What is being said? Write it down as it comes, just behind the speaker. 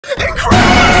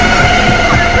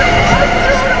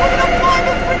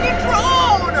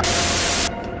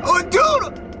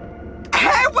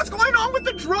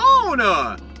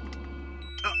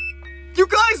You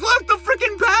guys left the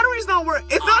freaking batteries not working.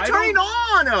 It's not turning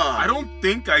on. I don't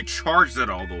think I charged it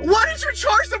all the way. Why did you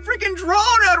charge the freaking drone,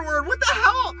 Edward? What the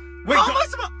hell? Wait,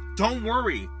 don't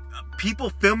worry. People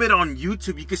film it on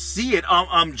YouTube. You can see it.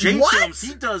 Jay films.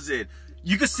 He does it.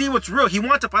 You can see what's real. He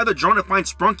wanted to fly the drone and find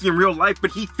Sprunky in real life,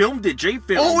 but he filmed it. Jay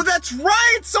filmed. Oh, that's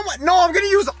right. No, I'm gonna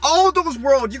use Aldo's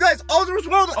World. You guys, Aldo's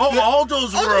World. Oh,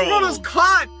 Aldo's World. Aldo's World has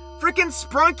caught freaking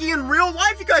Sprunky in real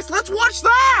life. You guys, let's watch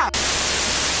that.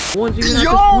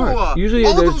 Yo! Usually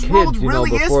there's kids, you know,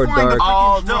 before dark,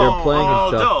 they're playing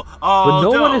and stuff. But no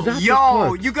one is at this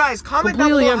park. You guys, comment down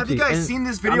below. Have you guys seen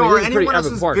this video or anyone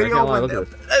else's video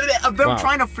of them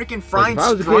trying to freaking find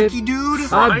Sprunky,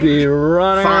 dude? I'd be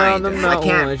running around the mountain. I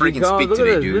can't freaking speak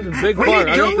today, dude. What are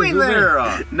you doing there?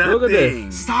 Look at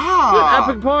this. Stop.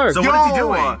 Epic park. So what is he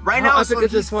doing? Right now, so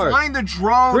he's flying the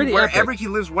drone wherever he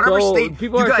lives, whatever state. You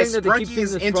guys, Sprunky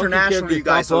is international, you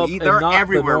guys, so they're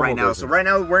everywhere right now. So right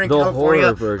now, we're in California.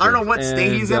 I don't know what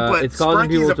state he's in, but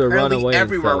Sprunky's apparently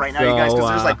everywhere right now, you guys, because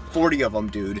there's like 40 of them,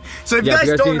 dude. So if you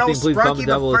guys don't know, Sprunky,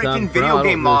 the freaking video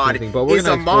game mod, is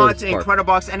a mod to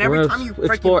Incredibox, and every time you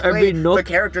freaking play the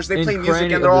characters, they play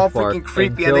music and they're all freaking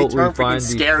creepy and they turn freaking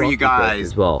scary, you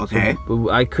guys. Okay.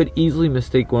 I could easily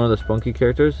mistake one of the Sprunky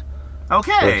characters.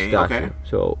 Okay. Okay.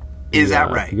 So. Is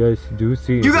that right? You guys do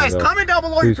see. You guys comment down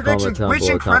below your predictions. Which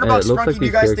Incredibox Sprunky do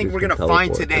you guys think we're gonna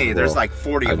find today? There's like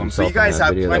 40 of them, so you guys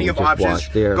have plenty of options.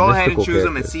 Go ahead and choose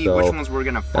them and see which ones we're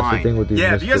gonna find.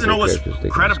 Yeah, if you guys know what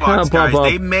Incredibox, guys,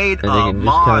 they made a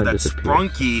mod that's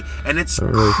Sprunky, and it's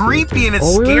creepy and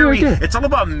it's scary. It's all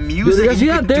about music.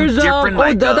 Yeah, there's different.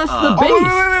 Oh, that's the base.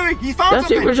 Wait, he found that's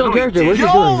the original character. What are you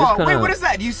doing? Just wait, what is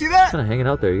that? Do you see that? Kind of hanging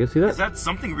out there. You see that? Is that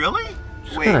something really?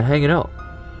 Just kind of hanging out.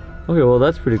 Okay, well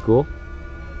that's pretty cool.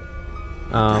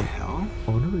 What the hell?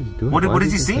 Oh, what he's doing. What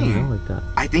is he seeing? Like that?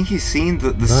 I think he's seeing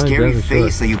the scary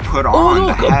face that you put on. Oh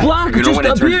look, a Black just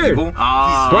appeared.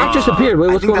 Black just appeared.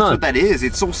 Wait, what's going on? I think that's what that is.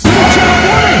 It's so scary.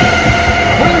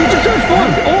 Wait, he just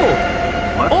transformed.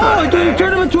 Oh, he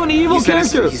turned him into an evil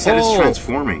character. He said it's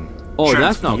transforming. Oh,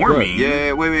 that's not good.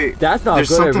 Yeah, wait. That's not good,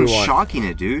 There's something shocking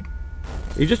it, dude.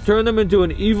 You just turned them into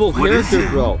an evil character,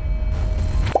 bro.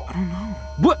 I don't know.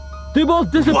 What? They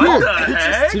both disappeared. What the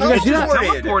heck? Did you guys see that?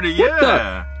 Teleported,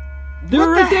 yeah. They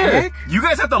were right there. You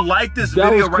guys have to like this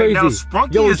video right now.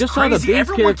 Sprunky is crazy.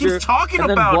 Everyone keeps talking about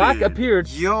it. And then Black appeared.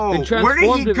 Yo, where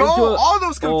did he go? All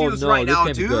those confused right now,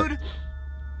 dude.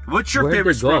 What's your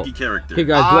favorite Sprunky character? Hey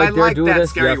guys, I like that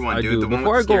scary one, dude.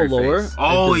 Before I go lower,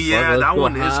 oh yeah, that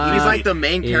one is. He's like the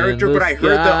main character, but I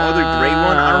heard the other gray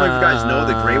one. I don't know if you guys know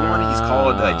the gray one. He's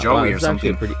called Joey or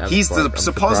something. He's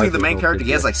supposedly the main character.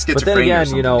 He has like schizophrenia. But then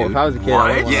again, you know, if I was a kid,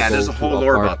 yeah, there's a whole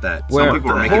lore about that. Some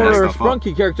people are making that stuff up.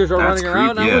 Sprunky characters are running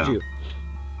around. How would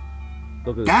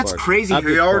you? That's crazy.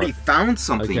 He already found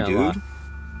something, dude.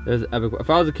 Epic. If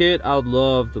I was a kid, I would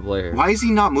love to play her. Why is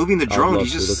he not moving the drone?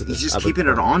 He's just keeping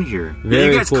it on here.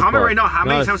 You guys comment right now how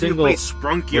many times have you played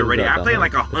Sprunky already? I played it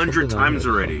like 100 times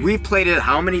already. We've played it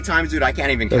how many times, dude? I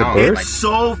can't even count. It's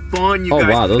so fun, you guys. Oh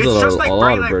wow, those it's are just like a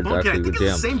lot of birds Funky. actually. I think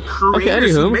it's the same Okay,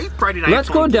 creators who made Friday Night let's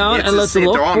go down and let's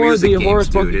look for the horror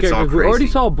Sprunky characters. We already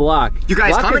saw Black. You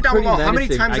guys comment down below how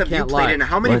many times have you played it and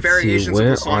how many variations of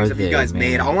the songs have you guys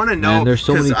made? I want to know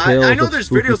because I know there's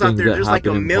videos out there. There's like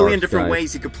a million different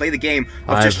ways you could play the game.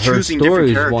 Of just choosing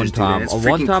different characters, dude. It's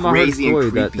freaking crazy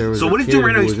and creepy. So what he's doing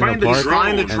right now, he's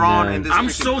flying the drone, and I'm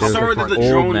so sorry that the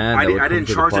drone, I didn't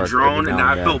charge the drone, and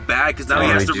I felt bad, because now he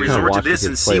has to resort to this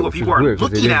and see what people are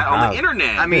looking at on the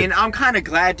internet. I mean, I'm kind of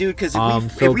glad, dude, because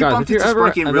if we bumped into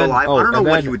Sprunky in real life, I don't know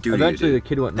what he would do. Eventually the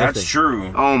kid went missing. That's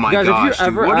true. Oh my gosh,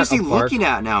 dude. What is he looking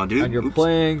at now, dude? And you're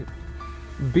playing...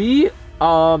 Be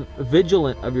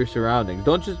vigilant of your surroundings.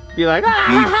 Don't just be like,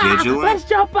 be vigilant. Let's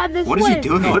jump on this. What is he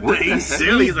doing? What the he's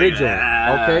silly. He's vigilant.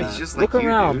 Okay, he's just like look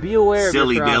around. Be aware.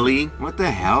 Silly of your Billy. What the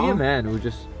hell? See a man who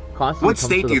just constantly. What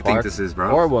state do you think this is,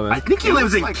 bro? Or a woman. I think he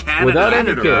lives in Canada. Without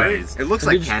any kids. It looks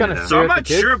like Canada. So I'm not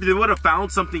sure if they would have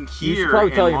found something here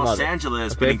in Los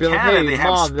Angeles, but in Canada they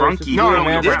have Sprunky. No,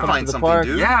 we did find something,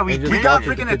 dude. Yeah, we got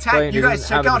freaking attacked. You guys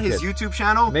check out his YouTube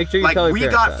channel. Make sure you tell we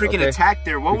got freaking attacked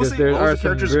there. What was it? What was the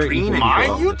characters? Green and my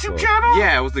YouTube channel?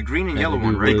 Yeah, it was the green and yellow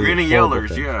one, right? The green and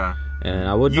yellers, yeah. And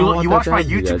I would you watch my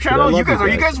YouTube channel? Are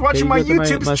you guys watching my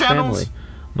YouTube channels?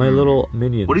 My little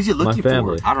minions. What is he looking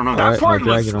for? I don't know. That part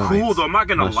looks cool, though. I'm not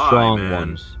gonna lie,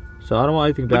 man. So I don't want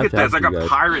anything bad to happen. Look at that, it's like a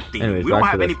pirate theme. Anyways, we don't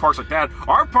have any parks like that.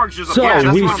 Our park's just a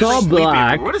so we saw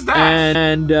Black. What is that?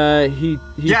 And he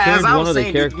as I one was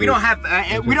saying, dude, we don't have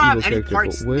any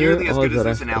parks nearly as good as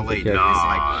this in LA. Dude.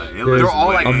 They're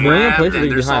all like wrapped,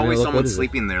 and there's always someone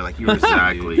sleeping there, like you were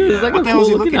exactly. Dude, like what the hell is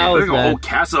he looking at? Look at a whole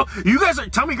castle. You guys are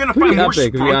telling me you're gonna find more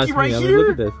Sprunky right here?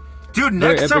 Look at this. Dude,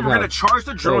 next time we're gonna charge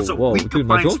the drone so we can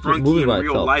find Sprunky in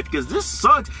real life, because this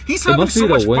sucks. He's having so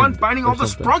much fun finding all the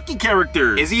Sprunky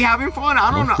characters. Is he having fun?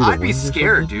 I don't know. I'd be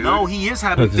scared, dude. No, he is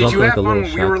having fun. Did you have fun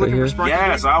when we were looking for Sprunky?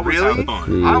 Yes, I always have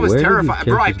fun. I was terrified.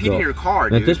 Bro, I peed in your car,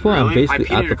 dude. At this point, I'm basically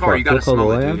at the park. You gotta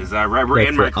smell it, dude. Is that right? We're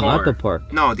in my car. I'm at the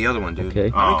park. No, the other one, dude. Okay.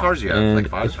 How many cars do you have? Like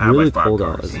 5? It's really cold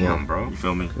out as well. Damn, bro. You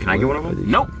feel me? Can I get one of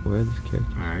them? Nope. Where are these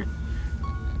characters?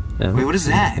 Alright. Wait, what is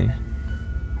that?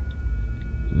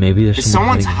 Maybe there's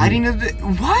someone's hiding in the...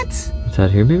 What? Is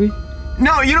that here, maybe?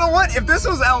 No, you know what? If this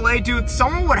was LA, dude,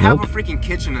 someone would have a freaking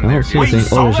kitchen in there. Wait,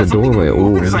 oh, there's a doorway.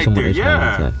 Oh, maybe someone is hiding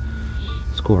inside.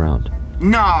 Let's go around.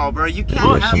 No, bro, you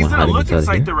can't have... He's gonna look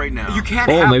inside there right now. You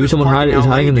can't have maybe someone is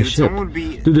hiding in the ship.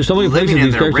 Dude, there's so many places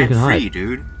these characters can hide.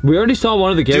 Dude. We already saw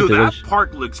one of the characters. Dude, that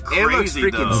park looks crazy, it looks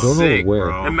freaking I don't know where.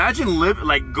 Bro. Imagine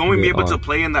be able to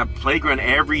play in that playground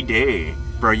every day.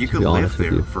 Bro, you could live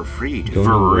there for free, dude.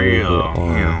 For real.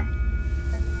 Yeah.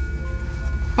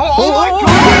 Oh my God!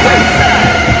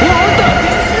 Did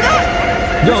you see that?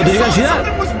 Yo, did you guys see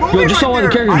that? Yo, just saw one of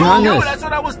the characters behind this. That's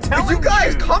what I was telling you.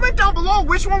 guys, comment down below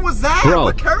which one was that? Bro,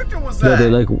 what character was that?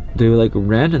 Yeah, they like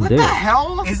ran in there. What the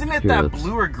hell? Isn't it that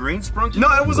blue or green Sprunky? No,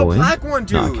 it was a black one,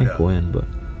 dude. No, I can't go in, but...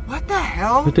 What the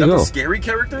hell? Where'd they go? The scary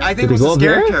characters? I think it was the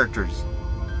scary characters.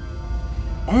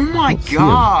 Oh my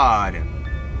God.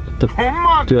 Dude,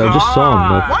 I just saw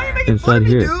him like, why are you making inside fun of me,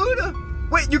 here.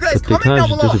 Dude? Wait, you guys, comment down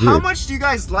below. How much do you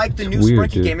guys like the new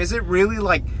Sprunky game? Is it really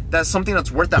like that's something that's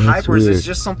worth the hype, or is it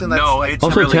just something that's... No, it's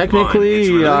also really technically, fun. It's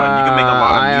really fun. You can make a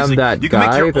lot of music. That you can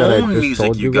make your guy own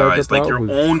music, you guys, like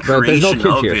your own creation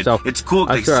of it. It's cool.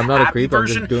 I'm sure I'm not a creep. I'm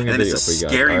just doing a video for you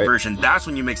guys. Scary version. That's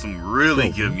when you make some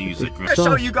really good music. I'm gonna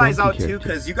show you guys out too,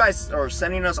 because you guys are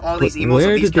sending us all these emails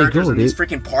of these characters and these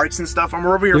freaking parks and stuff. I'm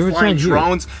over here flying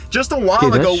drones. Just a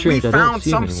while ago, we found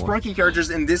some Sprunky characters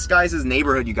in this guy's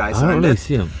neighborhood. You guys, I don't really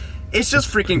see him. It's just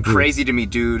freaking crazy to me,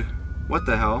 dude. What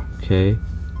the hell? Okay.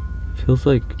 Feels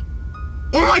like...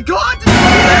 Oh my God! It's a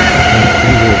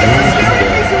scary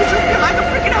face. It was just behind the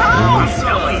freaking house.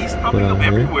 He's popping up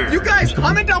everywhere. You guys,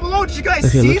 comment down below. Did you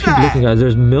guys see let's keep looking, guys.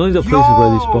 There's millions of places where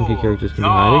these Sprunky characters can be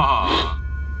hiding.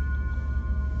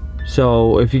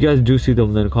 So, if you guys do see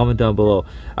them, then comment down below.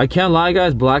 I can't lie,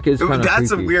 guys. Black is kind of creepy.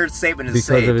 That's a weird statement to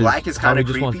say. Black is kind of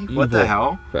creepy? What the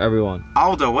hell? For everyone.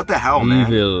 Aldo, what the hell,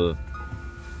 man? Evil.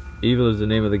 Evil is the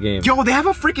name of the game. Yo, they have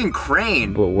a freaking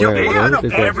crane. But where? They have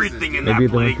everything in that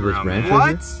playground.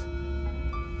 What?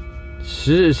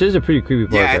 This is a pretty creepy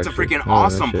park. Yeah, it's a freaking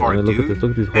awesome park, dude. Look at this.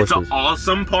 Look at these horses. It's an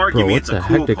awesome park. Bro, you mean what it's a the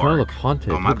cool heck? They kind of park. look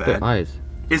haunted. Oh, my look at their eyes.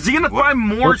 Is he gonna find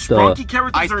more Sprunky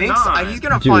characters or not? He's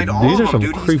gonna find all of them, dude. These are some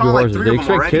creepy horses. They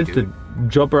expect kids to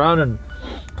jump around and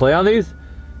play on these?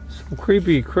 So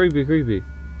creepy.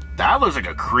 That looks like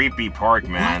a creepy park,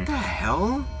 man. What the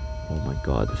hell? Oh my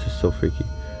God, this is so freaky.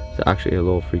 It's actually a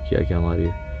little freaky, I can't lie to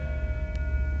you.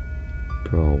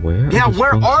 Bro, where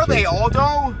are they,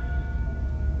 Aldo?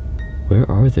 Where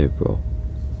are they, bro?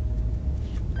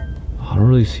 I don't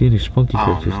really see any Sprunky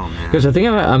characters. Because I think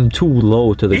I'm too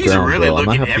low to the ground, really bro. I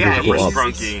might have to go up.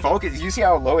 He's focused. You see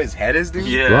how low his head is, dude?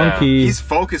 Yeah. Sprunky, he's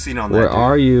focusing on that. Where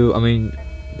are you? I mean,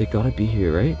 they gotta be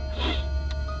here, right?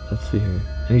 Let's see here.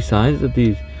 Any signs of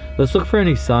these? Let's look for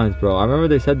any signs, bro. I remember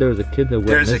they said there was a kid that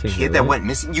went missing. There's a kid that went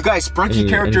missing. You guys, Sprunky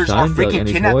characters are freaking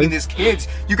kidnapping these kids.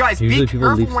 You guys, be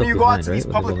careful when you go out to these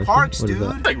public parks, dude.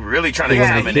 Like really trying to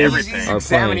examine everything.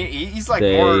 He's like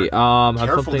more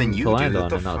careful than you, dude.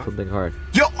 And not something hard.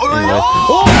 Yo! Oh my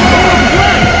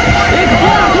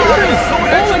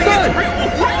God!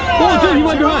 Oh, dude, he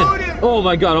went behind. Oh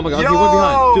my God! He went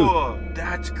behind, dude.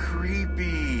 That's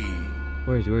creepy.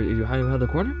 Where is he? Is he hiding behind the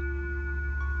corner,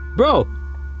 bro?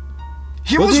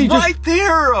 He was right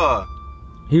there!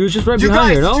 He was just right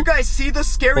behind here, no? Did you guys see the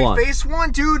scary face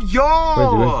one, dude? Yo!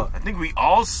 I think we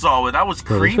all saw it. That was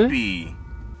creepy.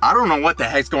 I don't know what the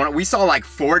heck's going on. We saw like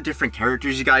 4 different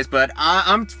characters, you guys, but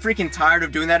I'm freaking tired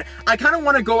of doing that. I kind of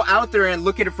want to go out there and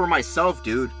look at it for myself,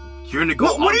 dude. You're gonna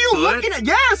go What are you looking at?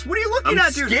 Yes, what are you looking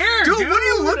at, dude? Scared, dude, what are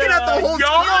you looking at the whole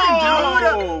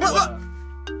time, dude? What?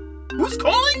 Who's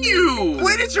calling you?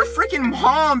 Wait, it's your freaking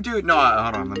mom, dude. No,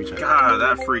 hold on, let me check. God,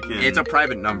 that freaking... It's a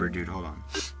private number, dude. Hold on.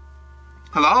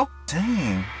 Hello?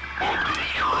 Dang.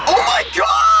 Oh my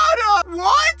God!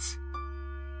 What?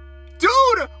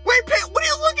 Dude, wait, what are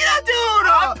you looking at, dude?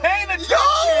 I'm paying attention.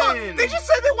 Yo, they just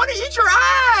said they want to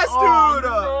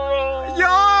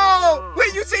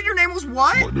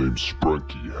what? My name's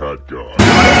Sprunki, hat guy.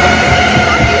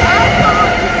 Sprunki, hat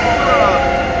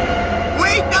guy!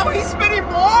 Wait, no, he's spinning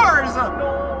bars!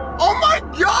 Oh my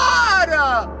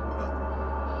god!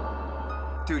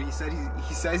 Dude, he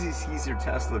says he sees your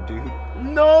Tesla, dude.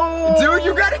 No! Dude,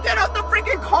 you gotta get out the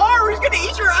freaking car! He's gonna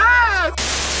eat your ass!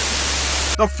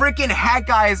 The freaking hat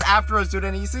guy is after us, dude,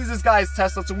 and he sees this guy's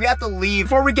Tesla, so we have to leave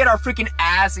before we get our freaking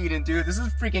ass eaten, dude. This is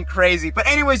freaking crazy. But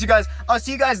anyways, you guys, I'll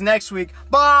see you guys next week.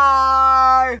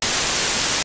 Bye!